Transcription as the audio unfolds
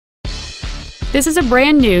This is a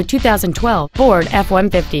brand new 2012 Ford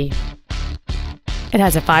F-150. It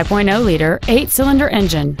has a 5.0-liter 8-cylinder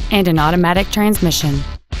engine and an automatic transmission.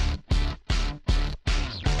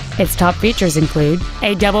 Its top features include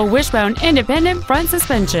a double wishbone independent front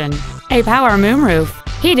suspension, a power moonroof,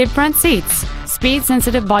 heated front seats,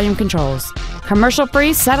 speed-sensitive volume controls,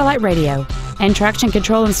 commercial-free satellite radio, and traction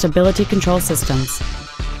control and stability control systems.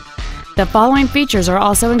 The following features are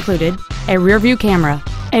also included: a rear-view camera,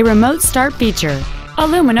 a remote start feature,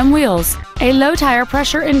 aluminum wheels, a low tire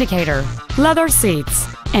pressure indicator, leather seats,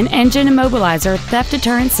 an engine immobilizer theft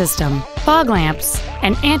deterrent system, fog lamps,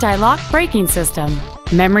 an anti-lock braking system,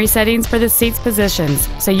 memory settings for the seat's positions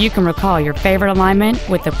so you can recall your favorite alignment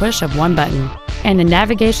with the push of one button, and the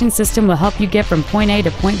navigation system will help you get from point A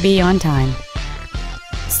to point B on time.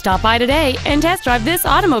 Stop by today and test drive this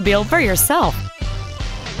automobile for yourself.